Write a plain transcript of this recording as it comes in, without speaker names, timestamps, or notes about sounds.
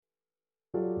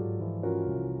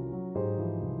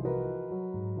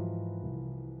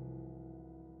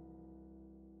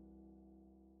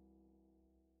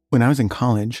When I was in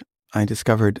college, I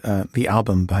discovered the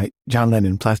album by John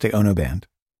Lennon, Plastic Ono Band.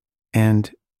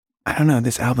 And I don't know,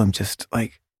 this album just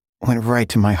like went right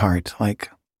to my heart.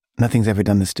 Like nothing's ever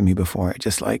done this to me before. It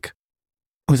just like,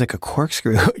 it was like a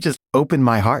corkscrew. It just opened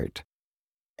my heart.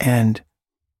 And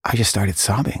I just started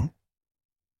sobbing.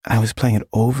 I was playing it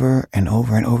over and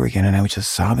over and over again. And I was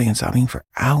just sobbing and sobbing for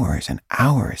hours and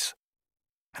hours.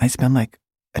 And I spent like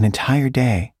an entire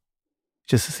day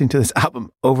just listening to this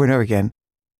album over and over again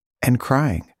and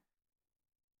crying.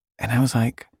 And I was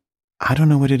like, I don't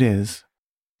know what it is,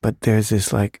 but there's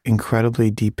this like incredibly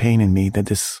deep pain in me that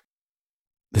this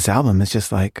album is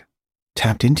just like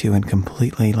tapped into and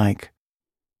completely like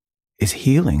is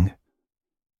healing.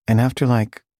 And after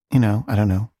like, I don't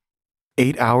know,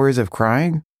 8 hours of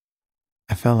crying,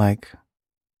 I felt like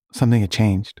something had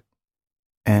changed.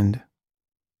 And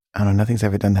I don't know, nothing's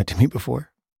ever done that to me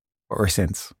before or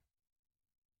since.